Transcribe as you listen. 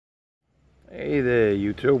Hey there,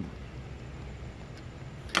 YouTube.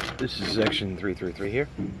 This is section 333 here.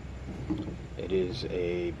 It is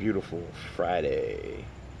a beautiful Friday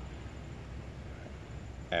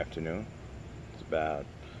afternoon. It's about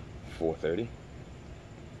 4:30.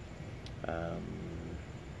 I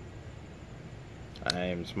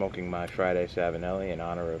am smoking my Friday Savinelli in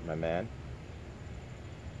honor of my man.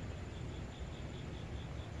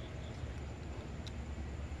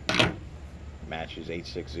 Matches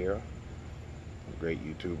 860. A great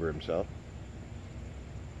YouTuber himself.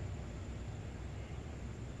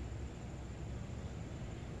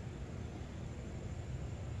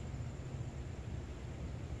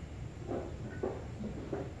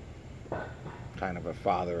 Kind of a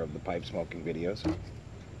father of the pipe smoking videos.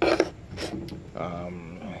 Him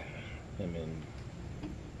in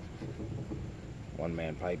one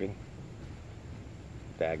man piping.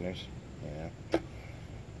 Dagners, yeah.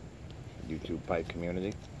 YouTube pipe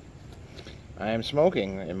community. I am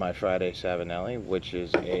smoking in my Friday Savinelli, which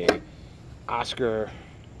is a Oscar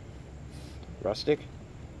Rustic.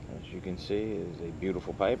 As you can see, is a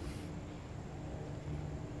beautiful pipe.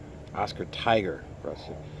 Oscar Tiger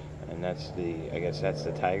Rustic. And that's I guess that's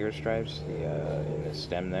the tiger stripes in the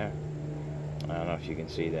stem there. I don't know if you can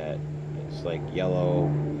see that. It's like yellow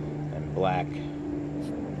and black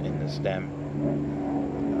in the stem.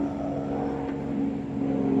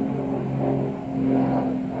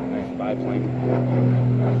 Nice biplane.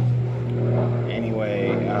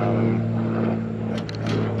 Anyway,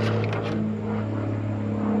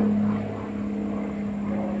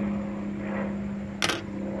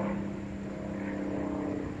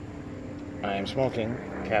 I am smoking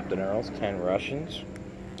Captain Earle's 10 Russians,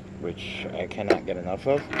 which I cannot get enough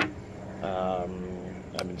of.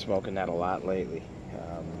 I've been smoking that a lot lately.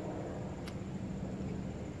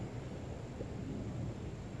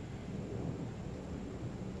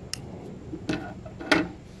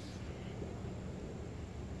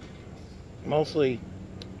 Mostly,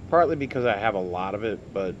 partly because I have a lot of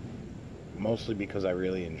it, but mostly because I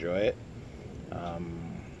really enjoy it.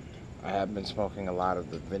 I have been smoking a lot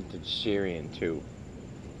of the vintage Syrian too.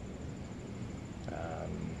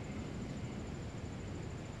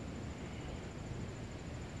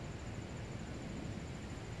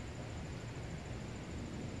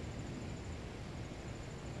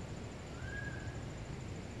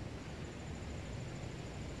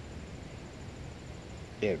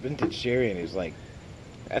 Yeah, vintage Syrian is like,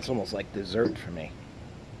 that's almost like dessert for me.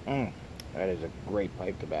 That is a great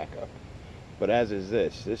pipe tobacco. But as is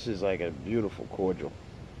this. This is like a beautiful cordial.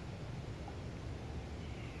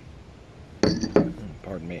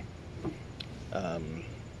 Pardon me.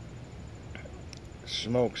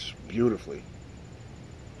 Smokes beautifully.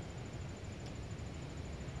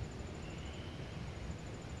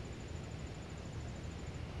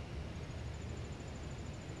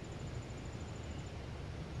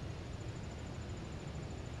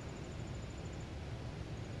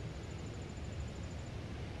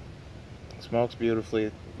 Smokes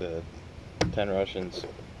beautifully. The 10 Russians,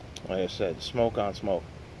 like I said, smoke on smoke.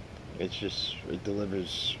 It's just, it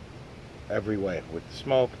delivers every way. With the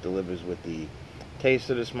smoke, delivers with the taste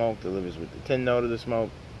of the smoke, delivers with the tin note of the smoke.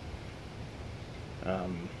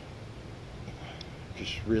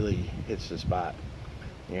 Just really hits the spot.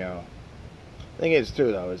 You know, the thing is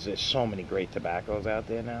too though, is there's so many great tobaccos out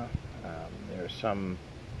there now. There's some,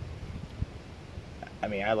 I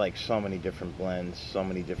mean, I like so many different blends, so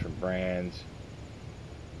many different brands.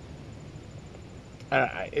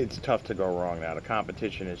 It's tough to go wrong now. The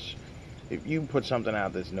competition is, if you put something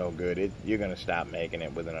out that's no good, you're going to stop making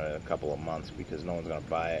it within a couple of months because no one's going to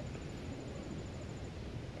buy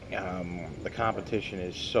it. The competition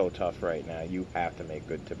is so tough right now. You have to make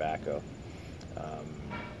good tobacco.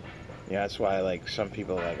 Yeah, that's why, like, some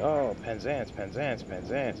people are like, oh, Penzance. Penzance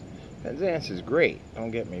is great.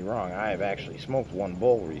 Don't get me wrong. I have actually smoked one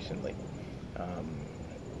bowl recently. A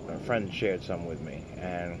friend shared some with me,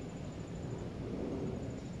 and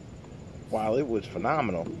while it was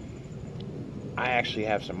phenomenal, I actually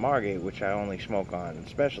have some Margate, which I only smoke on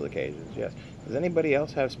special occasions. Yes. Does anybody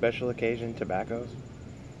else have special occasion tobaccos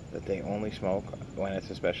that they only smoke when it's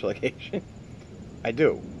a special occasion? I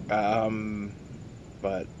do.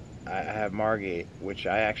 But I have Margate, which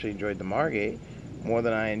I actually enjoyed the Margate more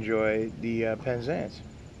than I enjoy the Penzance.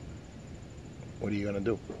 What are you going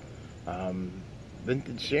to do?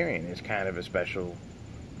 Vintage Syrian is kind of a special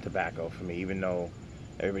tobacco for me, even though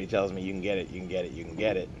everybody tells me you can get it,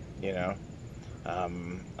 you know. I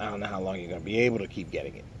don't know how long you're going to be able to keep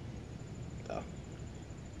getting it. So.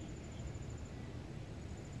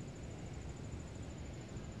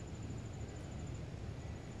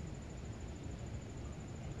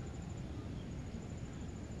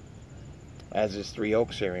 as is Three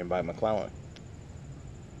Oak Syrian by McClellan.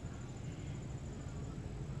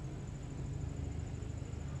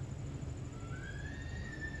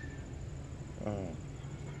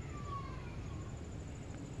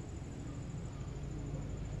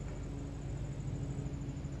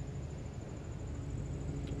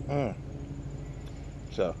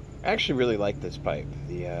 So, I actually really like this pipe,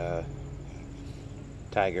 the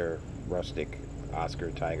Tiger Rustic,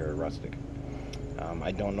 Oscar Tiger Rustic.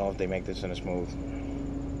 I don't know if they make this in a smooth.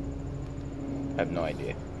 I have no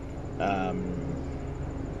idea.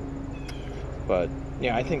 But,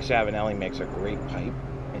 yeah, I think Savinelli makes a great pipe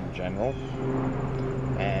in general.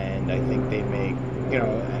 And I think they make, you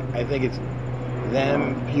know, I think it's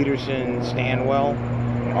them, Peterson, Stanwell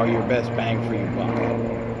are your best bang for your buck,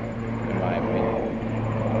 in my opinion.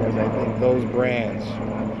 Because I think those brands,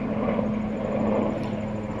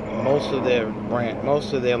 most of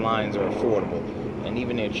their lines are affordable, and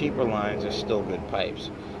even their cheaper lines are still good pipes.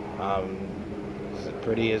 Is it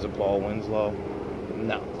pretty as a Paul Winslow?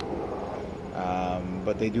 No.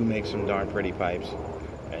 But they do make some darn pretty pipes,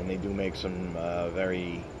 and they do make some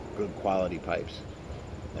very good quality pipes,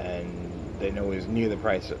 and they know is near the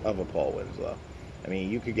price of a Paul Winslow. I mean,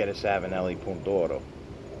 you could get a Savinelli Puntoro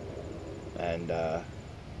and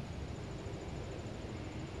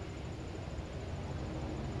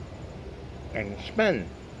spend,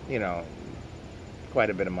 you know, quite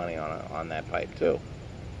a bit of money on that pipe too.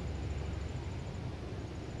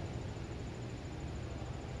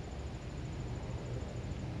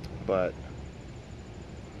 But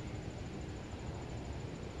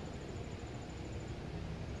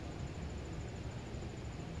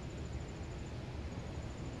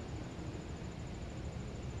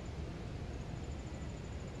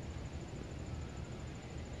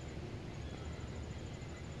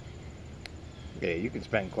yeah, you can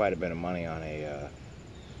spend quite a bit of money on a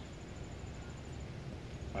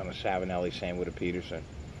Savinelli, same with a Peterson.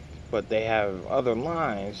 But they have other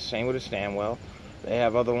lines, same with a Stanwell. They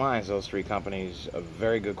have other lines, those three companies, of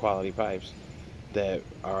very good quality pipes that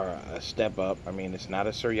are a step up. I mean, it's not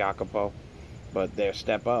a Sir Jacopo, but they're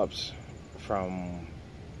step ups from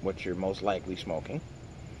what you're most likely smoking.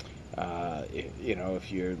 You know,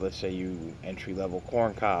 if you're, let's say, you entry-level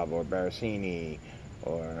corncob or Barricini,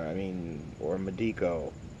 or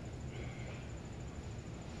Medico.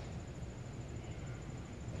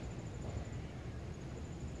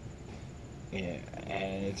 Yeah,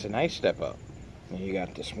 and it's a nice step up. You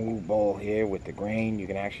got the smooth bowl here with the grain. You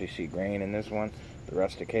can actually see grain in this one. The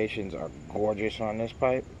rustications are gorgeous on this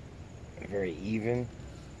pipe. Very even.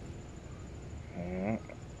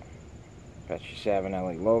 Got your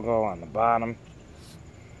Savinelli logo on the bottom.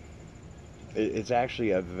 It's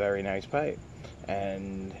actually a very nice pipe.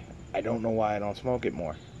 And I don't know why I don't smoke it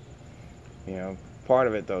more. You know, part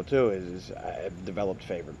of it though too is I've developed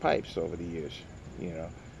favorite pipes over the years. You know,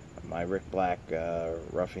 my Rick Black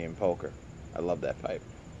Ruffian Poker. I love that pipe.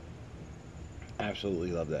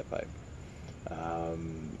 Absolutely love that pipe.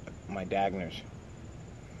 My Dagners.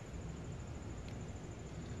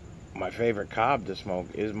 My favorite cob to smoke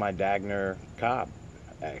is my Dagner cob,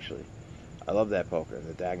 actually. I love that poker,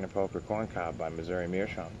 the Dagner Poker Corn Cob by Missouri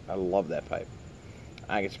Meerschaum. I love that pipe.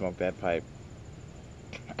 I can smoke that pipe.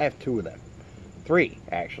 I have two of them. Three,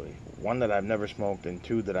 actually. One that I've never smoked and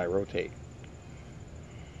two that I rotate.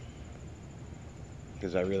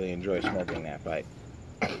 Because I really enjoy smoking that pipe.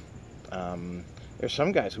 There's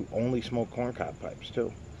some guys who only smoke corncob pipes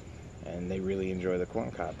too, and they really enjoy the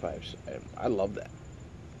corncob pipes. I love that.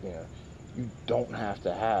 You know, you don't have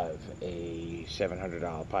to have a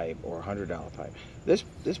 $700 pipe or a $100 pipe. This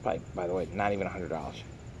pipe, by the way, not even $100.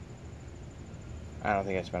 I don't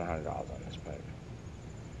think I spent $100 on this pipe.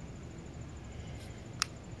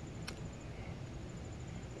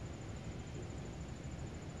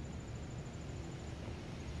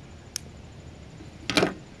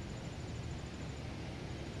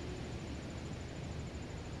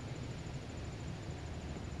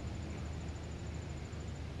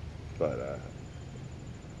 But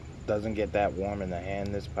doesn't get that warm in the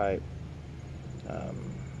hand, this pipe.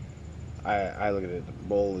 I look at it, the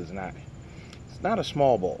bowl is not, it's not a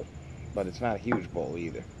small bowl, but it's not a huge bowl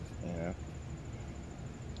either, you know.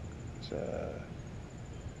 It's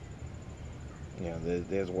you know,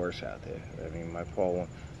 there's worse out there. I mean, I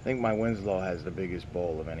think my Winslow has the biggest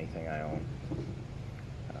bowl of anything I own.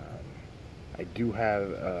 I do have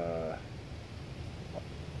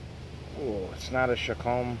oh, it's not a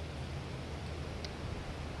Chacombe.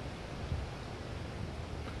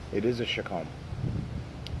 It is a Chacombe.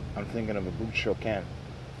 I'm thinking of a Bout Chocin.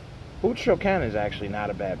 Bout Chocin is actually not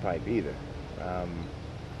a bad pipe either.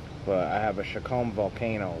 But I have a Chacombe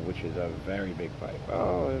Volcano, which is a very big pipe.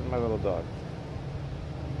 Oh, there's my little dog.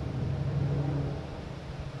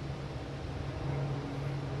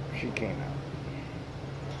 She came out.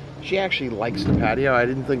 She actually likes the patio. I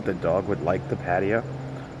didn't think the dog would like the patio.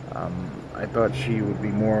 I thought she would be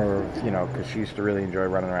more, you know, because she used to really enjoy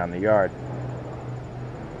running around the yard.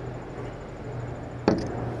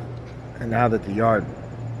 And now that the yard,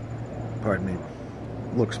 pardon me,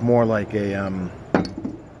 looks more like a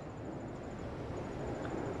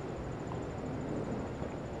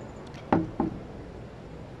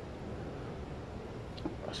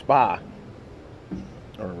spa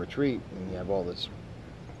or a retreat, and you have all this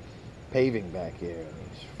paving back here and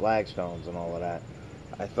these flagstones and all of that,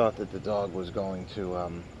 I thought that the dog was going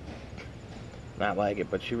to not like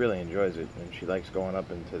it, but she really enjoys it, and she likes going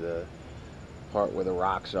up into the part where the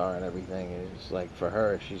rocks are and everything. And it's like, for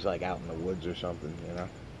her, she's like out in the woods or something, you know.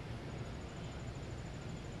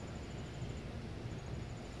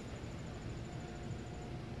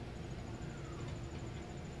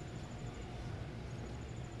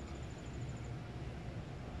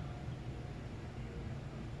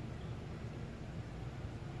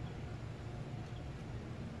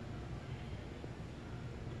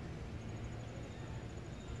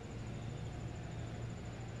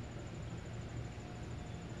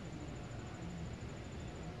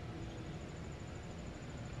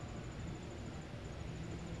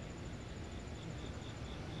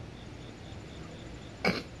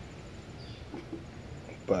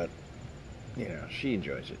 But, you know, she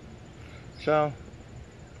enjoys it. So,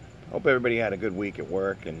 hope everybody had a good week at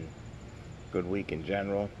work and good week in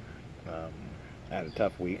general. I had a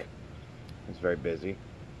tough week. It's very busy.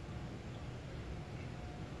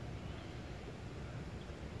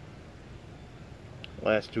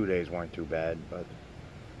 Last 2 days weren't too bad, but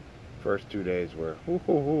first 2 days were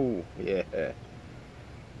hoo, yeah.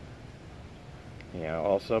 You know,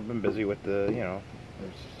 also I've been busy with the, you know,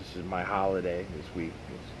 this is my holiday this week.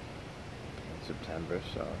 It's in September,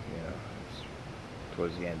 so, you know, it's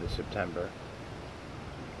towards the end of September.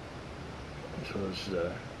 So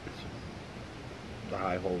the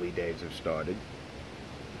high holy days have started.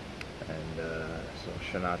 And so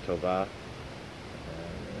Shana Tova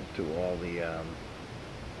to all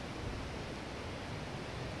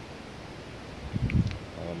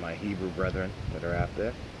of my Hebrew brethren that are out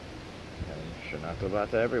there. And Shana Tova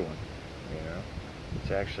to everyone, you know.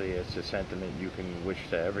 It's a sentiment you can wish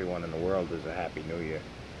to everyone in the world is a Happy New Year.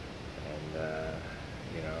 And,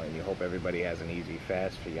 you know, and you hope everybody has an easy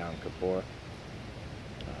fast for Yom Kippur.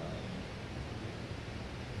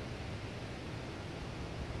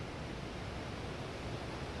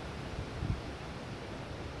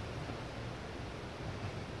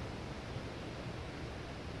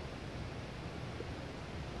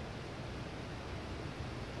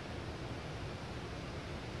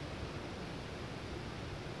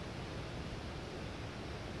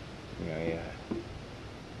 You know, you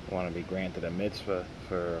want to be granted a mitzvah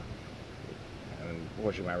for, and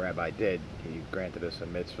unfortunately my rabbi did. He granted us a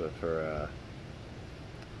mitzvah for,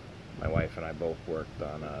 my wife and I both worked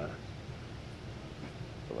on the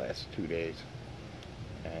last 2 days.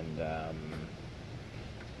 And,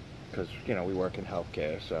 because, you know, we work in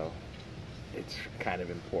healthcare, so it's kind of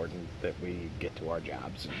important that we get to our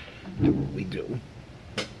jobs and do what we do.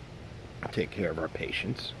 Take care of our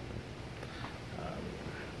patients.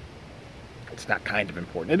 It's not kind of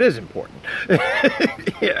important. It is important.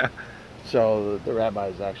 Yeah. So the rabbi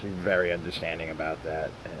is actually very understanding about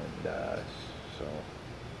that, and so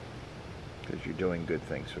because you're doing good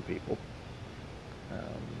things for people.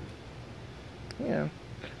 Yeah.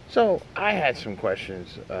 So I had some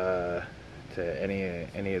questions to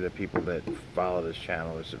any of the people that follow this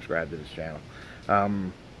channel or subscribe to this channel.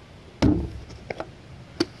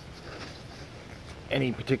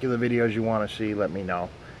 Any particular videos you want to see, let me know.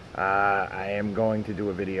 I am going to do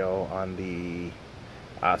a video on the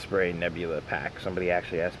Osprey Nebula pack. Somebody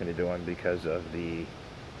actually asked me to do one because of I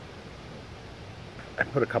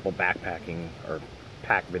put a couple backpacking or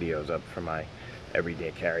pack videos up for my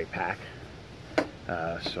everyday carry pack.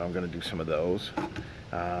 So I'm going to do some of those.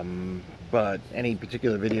 But any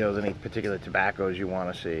particular videos, any particular tobaccos you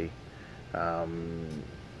want to see,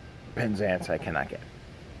 Penzance I cannot get.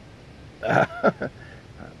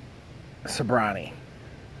 Sobrani.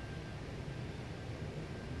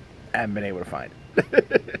 I haven't been able to find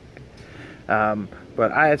it.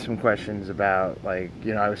 But I had some questions about, like,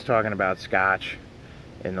 you know, I was talking about Scotch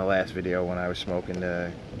in the last video when I was smoking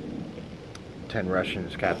the 10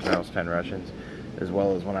 Russians, Captain Earle's 10 Russians, as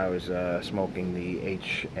well as when I was smoking the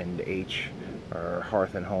H&H, or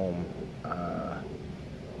Hearth and Home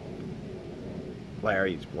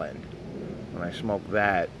Larry's blend. When I smoke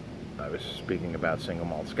that, I was speaking about single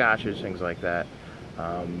malt scotches, things like that.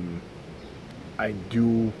 I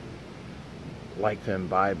do like to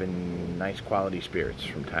imbibe in nice quality spirits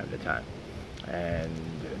from time to time, and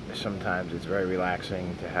sometimes it's very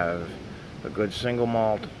relaxing to have a good single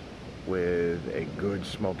malt with a good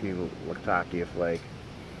smoky Latakia flake.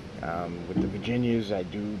 With the Virginias, I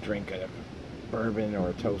do drink a bourbon or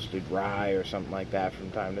a toasted rye or something like that from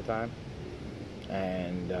time to time,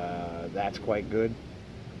 and that's quite good.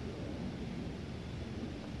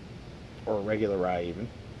 Or a regular rye even.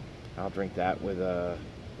 I'll drink that with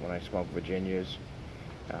when I smoke Virginias,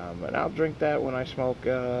 and I'll drink that when I smoke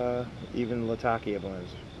even Latakia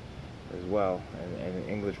blends as well, and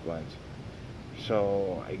English blends.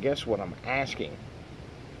 So I guess what I'm asking,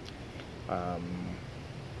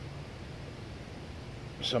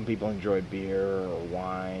 some people enjoy beer or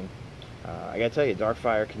wine. I gotta tell you,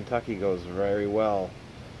 Darkfire Kentucky goes very well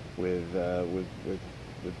with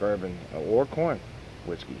bourbon or corn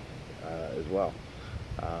whiskey as well.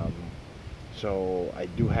 So I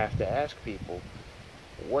do have to ask people,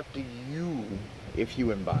 what do you, if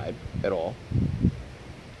you imbibe at all,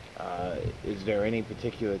 is there any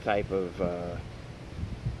particular type of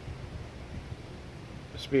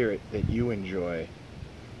spirit that you enjoy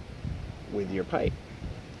with your pipe?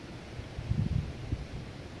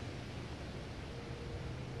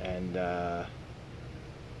 And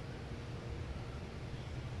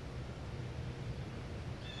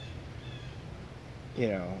you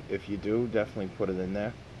know, if you do, definitely put it in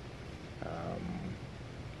there.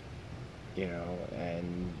 You know,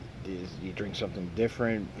 and you drink something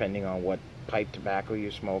different depending on what pipe tobacco you're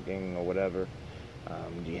smoking or whatever.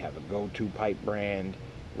 Do you have a go-to pipe brand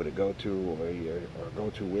with a go-to or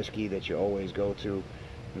go-to whiskey that you always go to,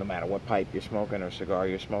 no matter what pipe you're smoking or cigar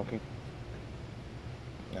you're smoking?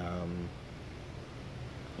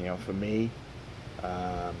 You know, for me,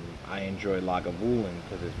 I enjoy Lagavulin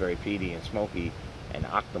because it's very peaty and smoky, and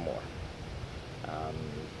Octomore,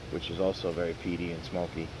 which is also very peaty and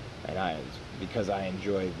smoky, and because I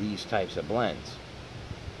enjoy these types of blends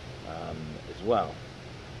as well.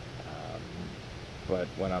 But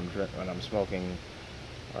when I'm smoking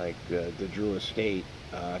like the Drew Estate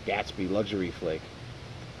Gatsby Luxury Flake,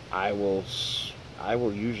 I will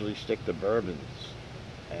usually stick to bourbons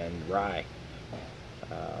and rye.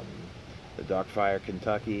 The Darkfire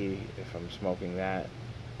Kentucky, if I'm smoking that,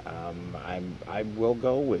 I will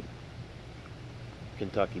go with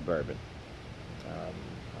Kentucky bourbon.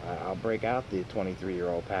 I'll break out the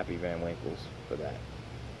 23-year-old Pappy Van Winkles for that,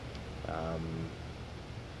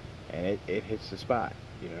 and it hits the spot,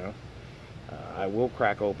 you know. I will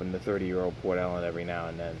crack open the 30-year-old Port Ellen every now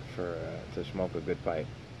and then to smoke a good pipe.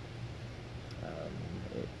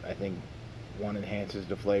 I think one enhances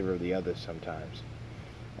the flavor of the other sometimes.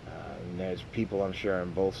 And there's people, I'm sure,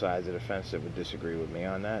 on both sides of the fence that would disagree with me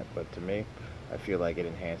on that, but to me, I feel like it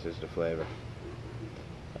enhances the flavor.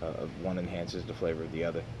 One enhances the flavor of the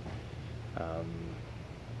other.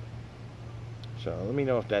 So let me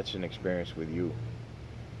know if that's an experience with you.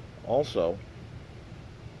 Also,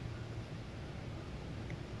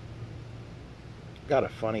 got a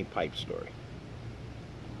funny pipe story.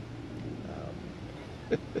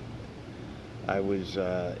 I was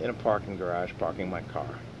in a parking garage parking my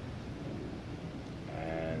car,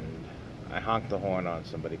 and I honked the horn on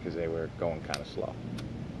somebody because they were going kind of slow.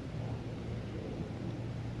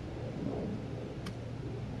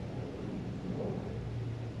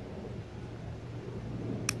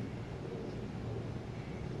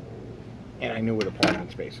 And I knew where the parking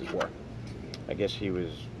spaces were. I guess he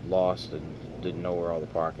was lost and didn't know where all the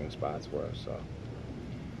parking spots were, so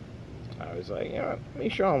I was like, you know, let me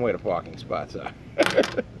show him where the parking spots are.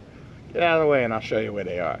 Get out of the way and I'll show you where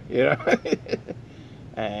they are, you know?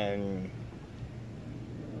 And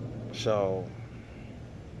so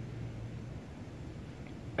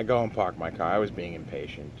I go and park my car. I was being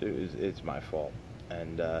impatient. It's my fault.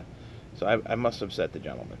 And so I must have upset the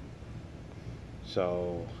gentleman.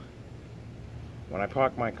 So when I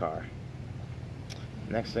park my car,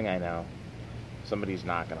 next thing I know, somebody's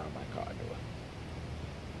knocking on my car door.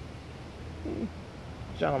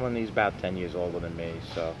 Gentleman, he's about 10 years older than me,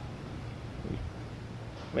 so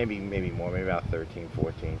maybe more, maybe about 13,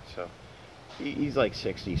 14. So he's like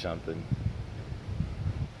 60 something,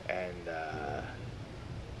 and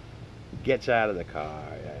gets out of the car.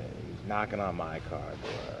 He's knocking on my car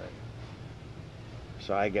door.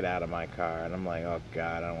 So I get out of my car, and I'm like, oh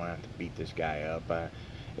God, I don't want to have to beat this guy up,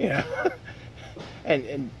 you know.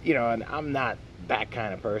 and you know, and I'm not that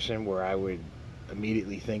kind of person where I would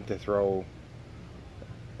immediately think to throw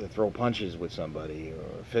punches with somebody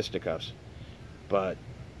or fisticuffs. but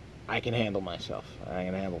I can handle myself. I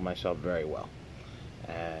can handle myself very well.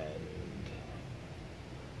 And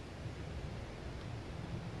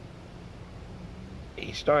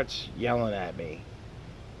he starts yelling at me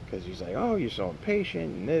because he's like, "Oh, you're so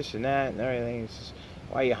impatient and this and that and everything. He says,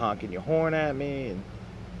 why are you honking your horn at me?" And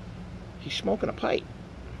he's smoking a pipe.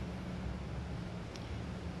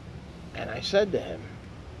 And I said to him,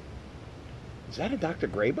 "Is that a Dr.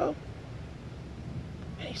 Graybo?"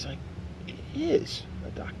 And he's like, "It is a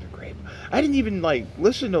Dr. Graybo." I didn't even like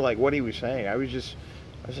listen to like what he was saying. I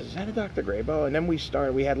said, "Is that a Dr. Graybo?" And then we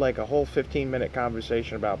had like a whole 15-minute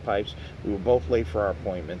conversation about pipes. We were both late for our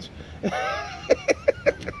appointments.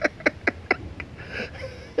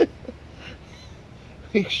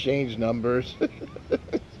 We exchanged numbers.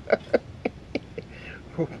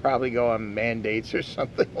 We'll probably go on mandates or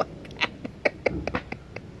something like that.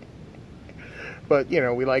 But, you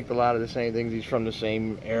know, we liked a lot of the same things. He's from the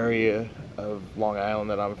same area of Long Island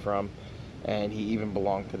that I'm from. And he even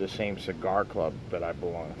belonged to the same cigar club that I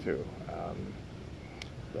belong to.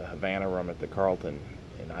 The Havana Room at the Carlton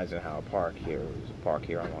in Eisenhower Park here. There's a park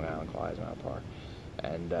here on Long Island called Eisenhower Park.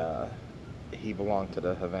 And he belonged to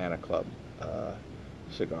the Havana Club,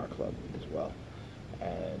 cigar club as well.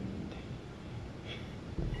 And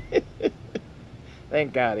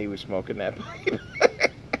thank God he was smoking that pipe.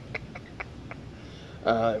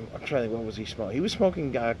 I'm trying to think, what was he smoking? He was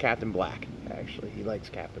smoking Captain Black, actually. He likes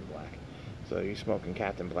Captain Black. So he's smoking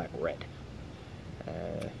Captain Black Red.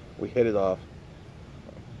 We hit it off.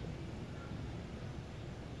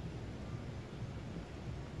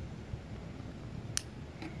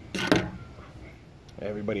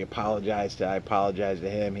 Everybody apologized. I apologized to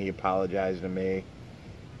him. He apologized to me.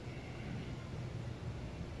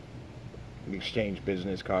 We exchanged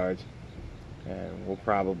business cards. And we'll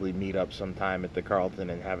probably meet up sometime at the Carlton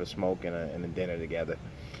and have a smoke and a dinner together.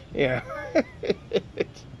 Yeah.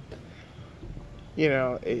 You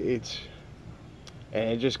know, and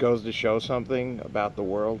it just goes to show something about the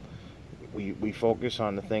world. We focus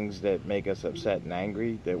on the things that make us upset and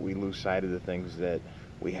angry, that we lose sight of the things that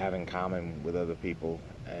we have in common with other people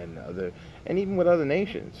and even with other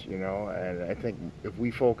nations, you know. And I think if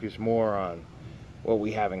we focus more on what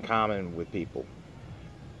we have in common with people,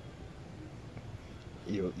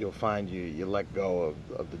 you'll find you let go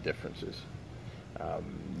of the differences.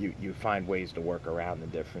 You find ways to work around the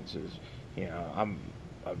differences. You know, I'm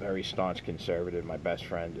a very staunch conservative. My best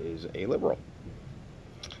friend is a liberal.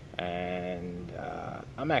 And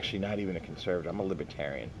I'm actually not even a conservative. I'm a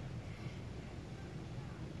libertarian.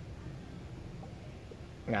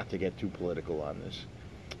 Not to get too political on this,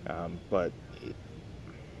 but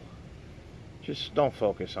just don't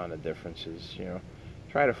focus on the differences, you know.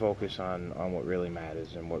 Try to focus on what really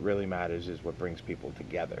matters, and what really matters is what brings people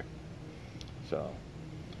together. So,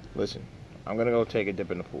 listen, I'm going to go take a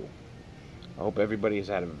dip in the pool. I hope everybody has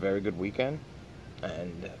had a very good weekend,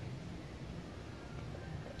 and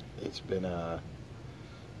it's been and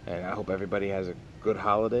I hope everybody has a good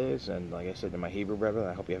holidays, and like I said to my Hebrew brother,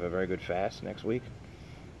 I hope you have a very good fast next week.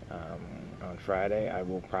 On Friday, I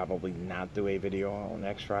will probably not do a video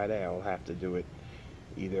next Friday. I will have to do it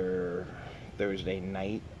either Thursday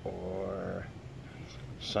night or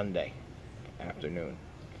Sunday afternoon.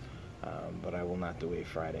 But I will not do a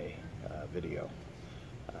Friday video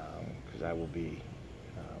because I will be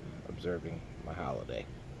observing my holiday.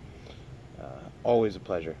 Always a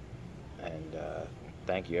pleasure, and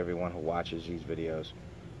thank you everyone who watches these videos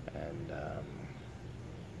and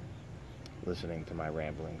listening to my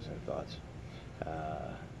ramblings and thoughts.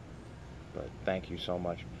 But thank you so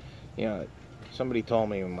much. You know, somebody told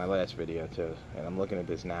me in my last video too, and I'm looking at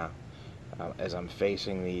this now, as I'm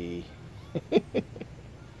facing the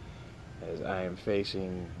as I am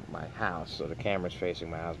facing my house, so the camera's facing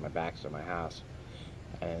my house, my back's to my house,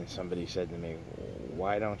 and somebody said to me,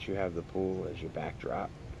 "Why don't you have the pool as your backdrop?"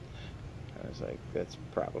 I was like, that's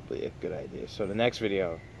probably a good idea. So the next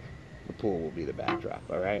video, the pool will be the backdrop.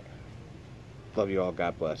 All right. Love you all.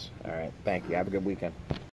 God bless. All right. Thank you. Have a good weekend.